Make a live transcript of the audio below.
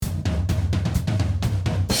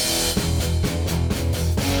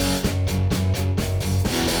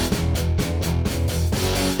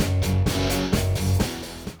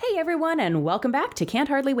everyone, and welcome back to Can't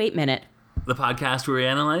Hardly Wait Minute. The podcast where we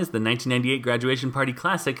analyze the 1998 graduation party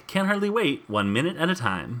classic, Can't Hardly Wait, 1 minute at a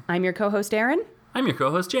time. I'm your co-host, Erin. I'm your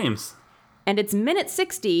co-host, James. And it's minute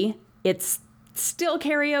 60. It's still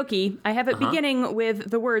karaoke. I have it beginning with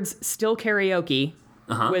the words still karaoke,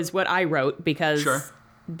 was what I wrote, because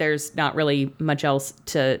there's not really much else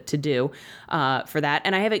to do for that.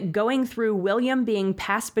 And I have it going through William being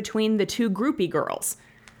passed between the two groupie girls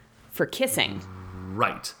for kissing.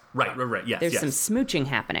 Right. Yes, There's some smooching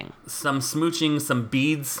happening. Some smooching, some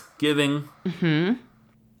beads giving.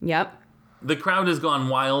 Yep. The crowd has gone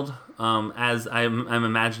wild, as I'm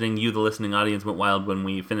imagining you, the listening audience, went wild when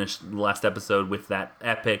we finished the last episode with that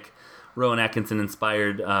epic Rowan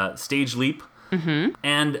Atkinson-inspired stage leap.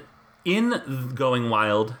 And in going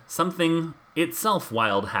wild, something itself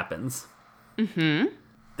wild happens.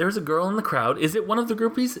 There's a girl in the crowd. Is it one of the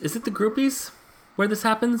groupies? Is it the groupies where this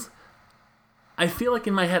happens? I feel like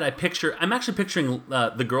in my head I'm actually picturing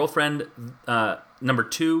the girlfriend, number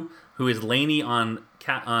 2, who is Lainey on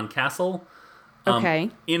Castle.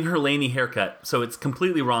 In her Lainey haircut. So it's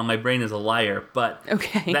completely wrong. My brain is a liar. But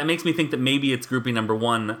that makes me think that maybe it's groupie number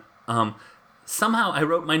 1.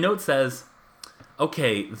 Somehow my note says,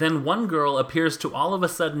 okay, then one girl appears to all of a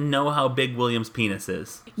sudden know how big William's penis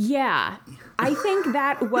is. Yeah. I think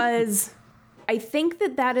that is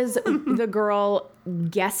the girl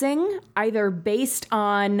guessing, either based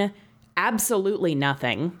on absolutely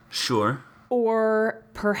nothing. Sure. Or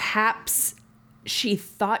perhaps she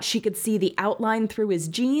thought she could see the outline through his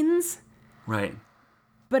jeans. Right.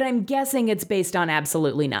 But I'm guessing it's based on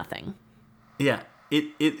absolutely nothing. Yeah.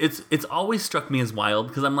 It's always struck me as wild,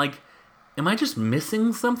 because I'm like, am I just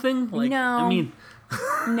missing something? Like, no. I mean...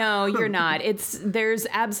 No, you're not. There's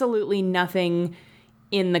absolutely nothing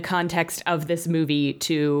in the context of this movie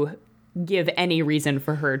to give any reason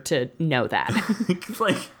for her to know that. It's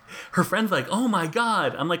like, her friend's like, oh my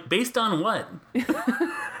God. I'm like, based on what?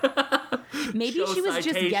 Maybe she was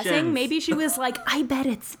just guessing. Maybe she was like, I bet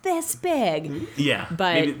it's this big. Yeah.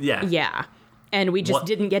 But, yeah. And we just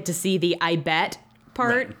didn't get to see the I bet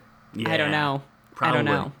part. Right. Yeah, I don't know. Probably. I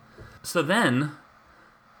don't know. So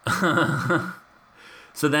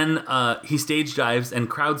then he stage dives and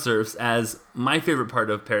crowd surfs as my favorite part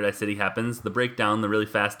of Paradise City happens, the breakdown, the really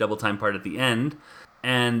fast double time part at the end.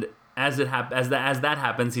 And as that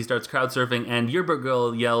happens, he starts crowd surfing, and Yearbook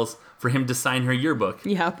Girl yells for him to sign her yearbook.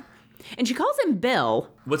 Yep. And she calls him Bill.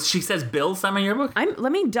 She says Bill, sign my yearbook?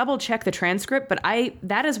 Let me double check the transcript, but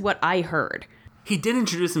that is what I heard. He did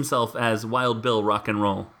introduce himself as Wild Bill Rock and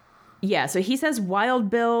Roll. Yeah, so he says Wild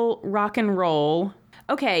Bill Rock and Roll.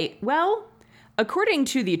 Okay, well, according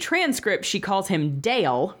to the transcript, she calls him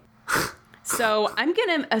Dale. So I'm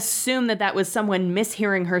going to assume that was someone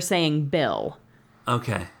mishearing her saying Bill.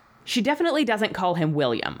 Okay. She definitely doesn't call him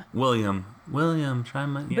William. William, try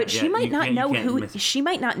my... Yeah, but she might not know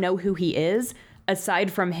who he is,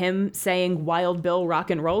 aside from him saying Wild Bill Rock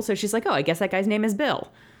and Roll. So she's like, oh, I guess that guy's name is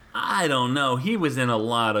Bill. I don't know. He was in a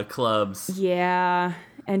lot of clubs. Yeah,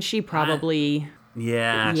 and she probably...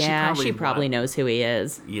 she probably knows who he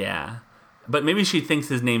is. Yeah. But maybe she thinks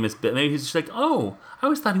his name is Bill. Maybe he's just like, oh, I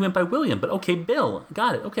always thought he went by William, but okay, Bill.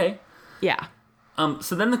 Got it, okay. Yeah.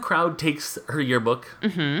 So then the crowd takes her yearbook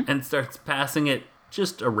and starts passing it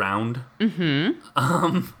just around. And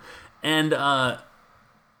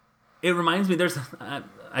it reminds me,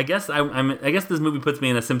 I guess this movie puts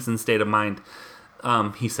me in a Simpsons state of mind.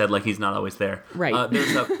 He said, like he's not always there. Right.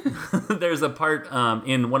 There's a part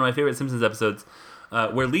in one of my favorite Simpsons episodes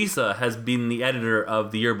where Lisa has been the editor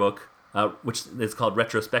of the yearbook, which is called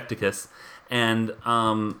Retrospecticus, and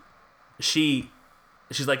she's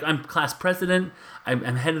like, I'm class president, I'm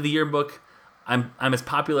head of the yearbook, I'm as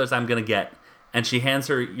popular as I'm gonna get, and she hands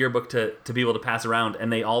her yearbook to people to pass around,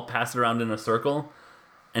 and they all pass it around in a circle,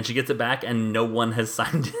 and she gets it back, and no one has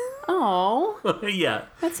signed it. Oh. Yeah.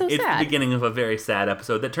 That's so sad. It's the beginning of a very sad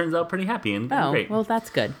episode that turns out pretty happy and great. Oh, well, that's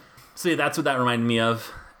good. So yeah, that's what that reminded me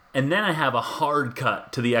of. And then I have a hard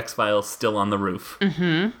cut to the X-Files still on the roof.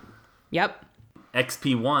 Yep.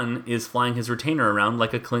 XP-1 is flying his retainer around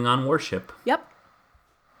like a Klingon warship. Yep.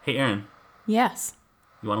 Hey, Erin. Yes.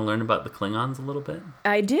 You want to learn about the Klingons a little bit?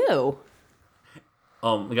 I do.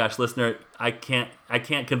 Oh my gosh, listener, I can't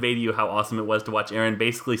convey to you how awesome it was to watch Erin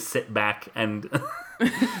basically sit back and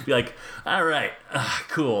be like, all right,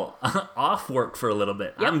 cool, off work for a little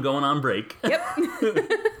bit. Yep. I'm going on break. Yep.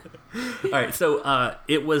 All right, so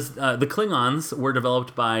it was, the Klingons were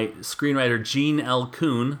developed by screenwriter Gene L.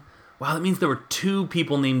 Kuhn. Wow, that means there were 2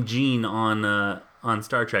 people named Gene on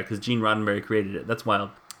Star Trek, because Gene Roddenberry created it. That's wild.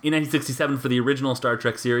 In 1967, for the original Star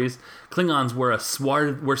Trek series, Klingons were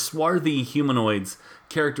swarthy humanoids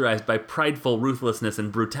characterized by prideful ruthlessness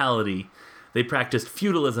and brutality. They practiced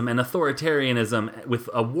feudalism and authoritarianism with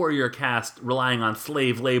a warrior caste relying on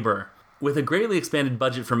slave labor. With a greatly expanded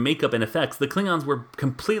budget for makeup and effects, the Klingons were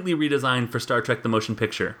completely redesigned for Star Trek the Motion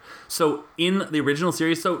Picture. So in the original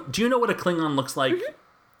series, do you know what a Klingon looks like? Mm-hmm.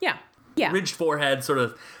 Yeah. Yeah. Ridged forehead, sort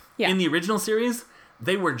of. Yeah. In the original series,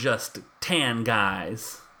 they were just tan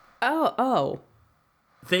guys. Oh.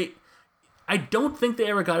 I don't think they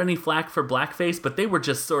ever got any flack for blackface, but they were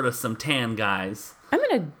just sort of some tan guys. I'm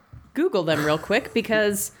going to Google them real quick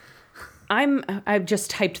because I've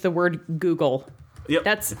just typed the word Google. Yep.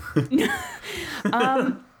 That's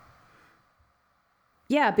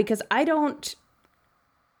yeah, because I don't.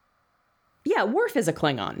 Yeah, Worf is a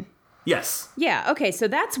Klingon. Yes. Yeah. Okay. So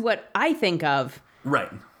that's what I think of.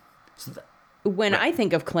 Right. When I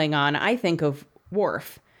think of Klingon, I think of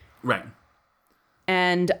Worf. Right.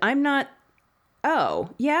 And I'm not. Oh,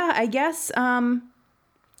 yeah. I guess I'm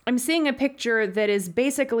seeing a picture that is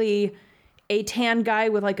basically a tan guy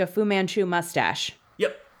with like a Fu Manchu mustache.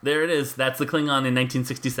 Yep. There it is. That's the Klingon in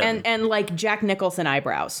 1967. And like Jack Nicholson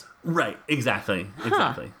eyebrows. Right. Exactly.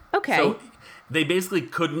 Exactly. Okay. So they basically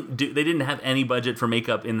they didn't have any budget for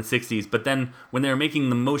makeup in the 60s, but then when they were making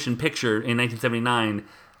the motion picture in 1979,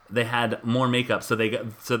 they had more makeup. So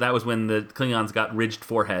that was when the Klingons got ridged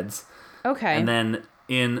foreheads. Okay. And then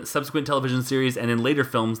in subsequent television series and in later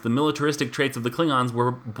films, the militaristic traits of the Klingons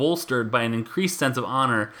were bolstered by an increased sense of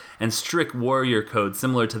honor and strict warrior codes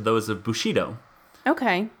similar to those of Bushido.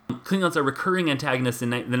 Okay. Klingons are recurring antagonists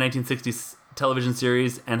in the 1960s television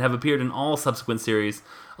series and have appeared in all subsequent series,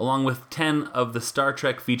 along with 10 of the Star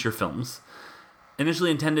Trek feature films.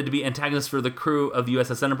 Initially intended to be antagonists for the crew of the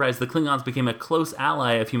USS Enterprise, the Klingons became a close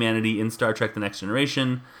ally of humanity in Star Trek The Next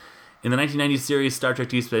Generation. In the 1990s series Star Trek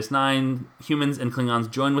Deep Space Nine, humans and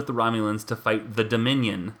Klingons join with the Romulans to fight the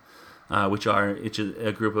Dominion, which is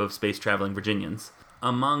a group of space-traveling Virginians.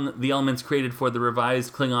 Among the elements created for the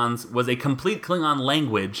revised Klingons was a complete Klingon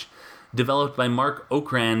language developed by Mark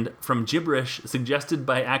Okrand from gibberish suggested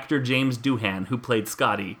by actor James Doohan, who played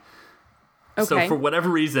Scotty. Okay. So for whatever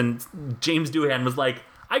reason, James Doohan was like,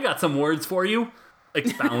 I got some words for you.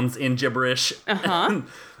 Expounds in gibberish. Uh-huh.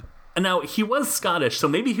 And now, he was Scottish, so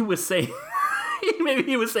maybe he was saying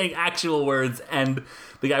actual words, and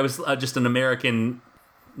the guy was just an American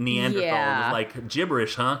Neanderthal. Yeah. Was like,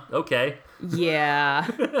 gibberish, huh? Okay.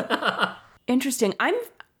 Yeah. Interesting.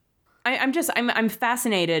 I'm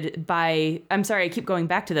fascinated by. I'm sorry, I keep going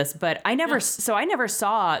back to this, but I never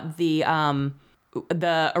saw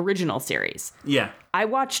the original series. Yeah. I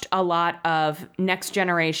watched a lot of Next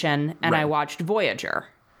Generation and I watched Voyager.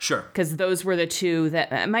 Sure. Because those were the two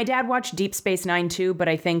that my dad watched Deep Space Nine too, but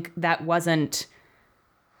I think that wasn't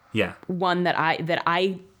one that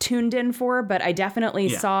I tuned in for, but I definitely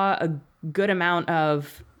saw a good amount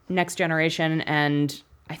of Next Generation and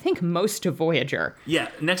I think most of Voyager. Yeah,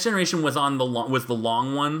 Next Generation was was the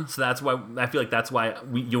long one, so that's why I feel like that's why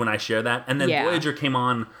you and I share that. And then Voyager came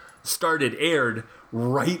on, aired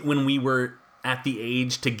right when we were at the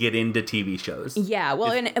age to get into TV shows. Yeah,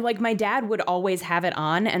 well, and like my dad would always have it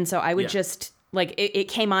on, and so I would just like it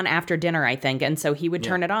came on after dinner, I think, and so he would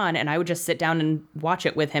turn it on, and I would just sit down and watch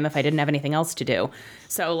it with him if I didn't have anything else to do.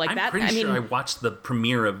 So like I'm pretty sure I watched the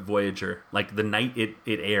premiere of Voyager like the night it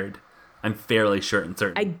aired. I'm fairly certain.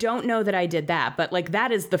 I don't know that I did that, but like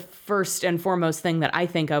that is the first and foremost thing that I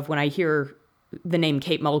think of when I hear the name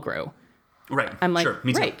Kate Mulgrew. Right. I'm like, sure,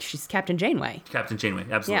 me too. Right, she's Captain Janeway. Captain Janeway,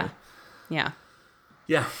 absolutely. Yeah.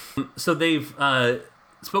 Yeah. So they've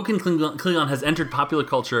spoken Klingon has entered popular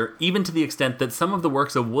culture even to the extent that some of the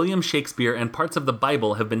works of William Shakespeare and parts of the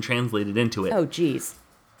Bible have been translated into it. Oh, geez.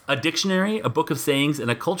 A dictionary, a book of sayings,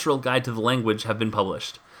 and a cultural guide to the language have been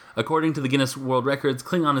published. According to the Guinness World Records,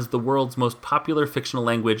 Klingon is the world's most popular fictional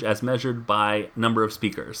language as measured by number of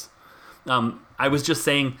speakers. I was just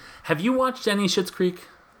saying, have you watched any Schitt's Creek?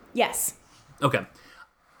 Yes. Okay.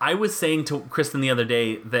 I was saying to Kristen the other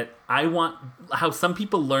day that I want how some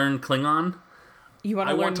people learn Klingon. You want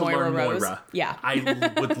to learn Moira Rose? Yeah.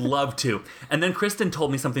 I would love to. And then Kristen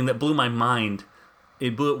told me something that blew my mind.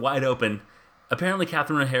 It blew it wide open. Apparently,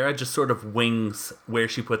 Catherine O'Hara just sort of wings where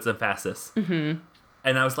she puts emphasis. Mm-hmm.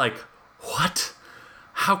 And I was like, what?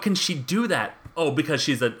 How can she do that? Oh, because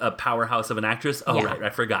she's a powerhouse of an actress? Oh, right. I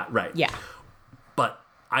forgot. Right. Yeah. But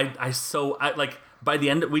I like... By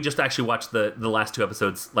the end, we just actually watched the last two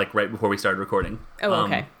episodes, like, right before we started recording. Oh,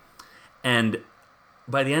 okay. And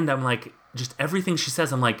by the end, I'm like, just everything she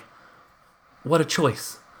says, I'm like, what a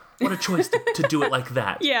choice. What a choice to do it like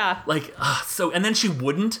that. Yeah. Like, and then she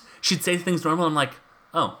wouldn't. She'd say things normal. I'm like,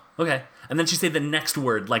 Oh, okay. And then she'd say the next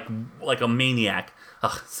word like a maniac.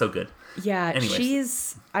 Oh, so good. Yeah,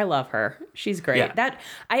 Anyways. I love her. She's great. Yeah.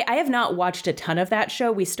 I have not watched a ton of that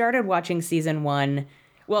show. We started watching season 1.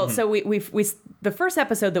 Well, so we the first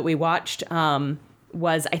episode that we watched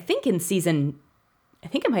was I think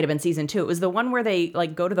it might have been season 2. It was the one where they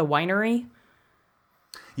like go to the winery.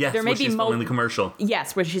 Yes, where she's filming the commercial.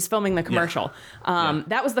 Yes, where she's filming the commercial.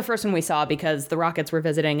 That was the first one we saw because the Rockets were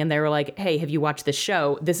visiting and they were like, hey, have you watched this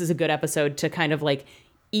show? This is a good episode to kind of like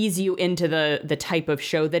ease you into the type of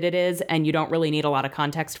show that it is, and you don't really need a lot of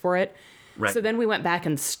context for it. Right. So then we went back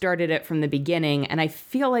and started it from the beginning, and I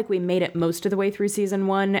feel like we made it most of the way through season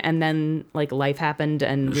 1, and then like life happened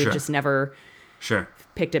and we just never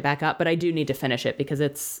picked it back up. But I do need to finish it because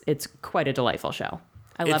it's quite a delightful show.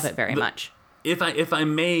 I love it very much. If I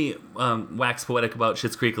may wax poetic about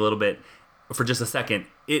Schitt's Creek a little bit for just a second,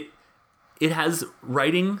 it has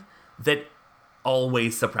writing that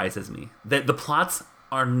always surprises me. That the plots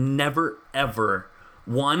are never, ever,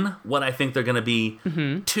 1, what I think they're going to be,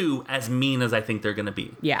 2, as mean as I think they're going to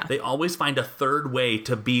be. Yeah. They always find a third way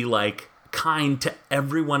to be, like, kind to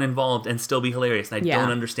everyone involved and still be hilarious, and I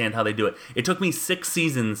don't understand how they do it. It took me 6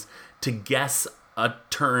 seasons to guess a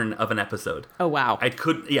turn of an episode. Oh, wow. I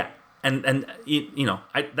could, And you know,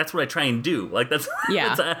 that's what I try and do. Like that's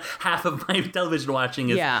half of my television watching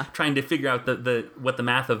is trying to figure out what the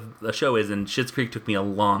math of the show is. And Schitt's Creek took me a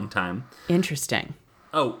long time. Interesting.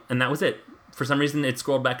 Oh, and that was it. For some reason, it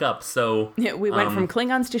scrolled back up. So we went from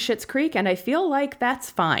Klingons to Schitt's Creek, and I feel like that's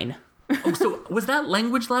fine. Oh, so was that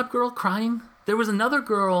Language Lab girl crying? There was another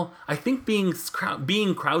girl, I think, being crowd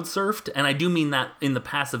surfed, and I do mean that in the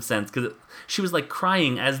passive sense because she was like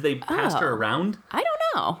crying as they passed her around. I don't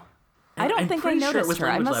know. I don't think I noticed sure it was her.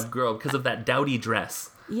 Language Lab girl because of that dowdy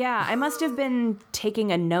dress. Yeah, I must have been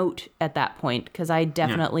taking a note at that point because I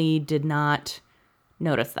definitely did not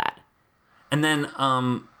notice that. And then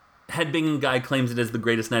headbanging guy claims it is the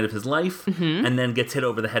greatest night of his life and then gets hit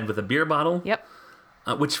over the head with a beer bottle. Yep.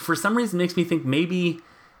 Which for some reason makes me think maybe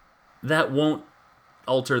that won't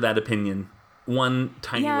alter that opinion one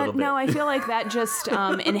tiny little bit. No, I feel like that just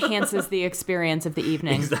enhances the experience of the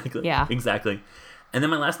evening. Exactly. Yeah. Exactly. And then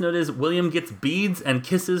my last note is William gets beads and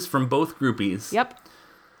kisses from both groupies. Yep.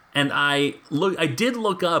 And I did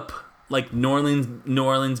look up like New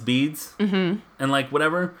Orleans beads and like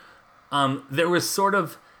whatever. There was sort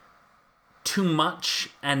of too much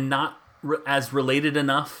and not as related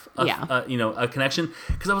enough, a connection.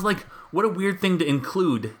 Because I was like, what a weird thing to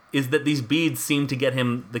include is that these beads seem to get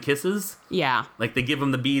him the kisses. Yeah. Like they give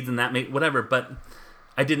him the beads and that whatever. But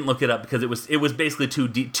I didn't look it up because it was basically too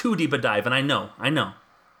deep a dive. And I know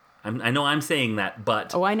I'm saying that,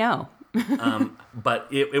 but I know. but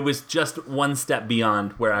it was just one step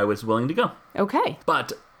beyond where I was willing to go. Okay.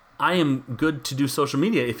 But I am good to do social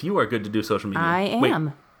media if you are good to do social media. I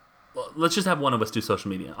am. Wait, let's just have one of us do social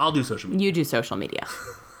media. I'll do social media. You do social media.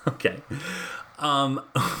 Okay.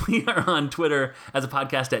 We are on Twitter as a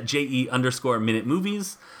podcast at JE_Minute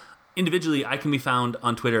Movies. Individually, I can be found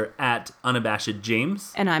on Twitter at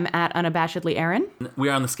UnabashedJames. And I'm at Unabashedly Aaron. We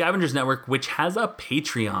are on the Scavengers Network, which has a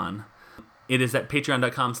Patreon. It is at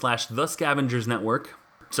patreon.com/The Scavengers Network.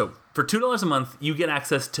 So for $2 a month, you get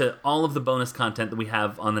access to all of the bonus content that we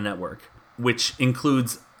have on the network, which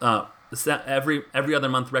includes every other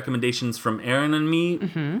month recommendations from Aaron and me,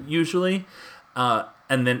 usually.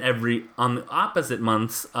 And then on the opposite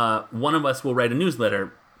months, one of us will write a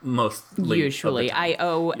newsletter. Usually. I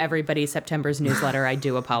owe everybody September's newsletter. I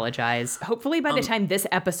do apologize. Hopefully by the time this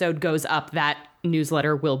episode goes up, that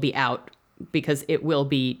newsletter will be out because it will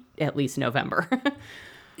be at least November.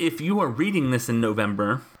 If you are reading this in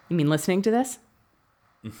November... You mean listening to this?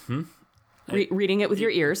 Mm-hmm. Reading it with your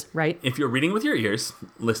ears, right? If you're reading with your ears,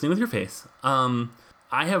 listening with your face. I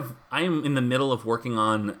am in the middle of working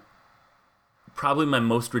on probably my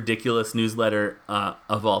most ridiculous newsletter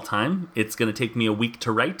of all time. It's going to take me a week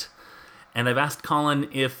to write. And I've asked Colin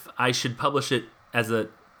if I should publish it as a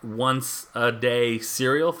once-a-day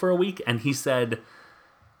serial for a week. And he said,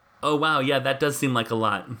 oh, wow, yeah, that does seem like a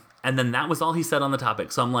lot. And then that was all he said on the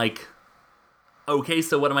topic. So I'm like, okay,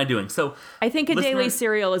 so what am I doing? So I think a daily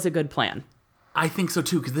serial is a good plan. I think so,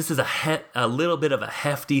 too, because this is a little bit of a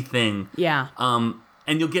hefty thing. Yeah. And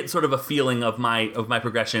you'll get sort of a feeling of my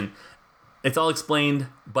progression. It's all explained,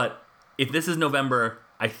 but if this is November,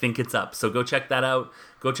 I think it's up. So go check that out.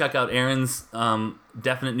 Go check out Aaron's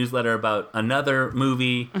definite newsletter about another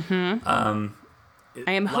movie. I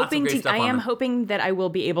am hoping that I will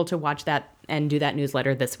be able to watch that and do that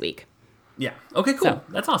newsletter this week. Yeah. Okay, cool. So,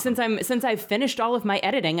 that's awesome. Since I've finished all of my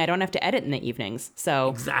editing, I don't have to edit in the evenings. So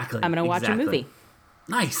exactly. I'm going to watch a movie.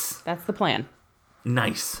 Nice. That's the plan.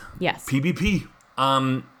 Nice. Yes. PvP.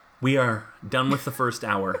 We are done with the first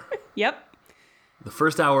hour. Yep. The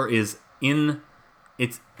first hour is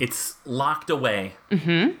it's locked away.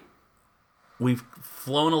 Mm-hmm. We've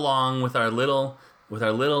flown along with our little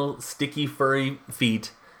sticky furry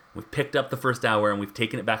feet. We've picked up the first hour and we've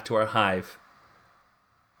taken it back to our hive.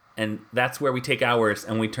 And that's where we take hours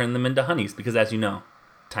and we turn them into honeys because, as you know,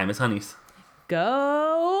 time is honeys.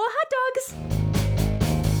 Go hot dogs!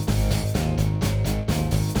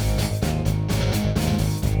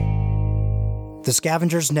 The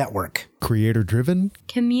Scavengers Network. Creator-driven.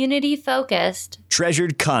 Community-focused.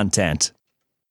 Treasured content.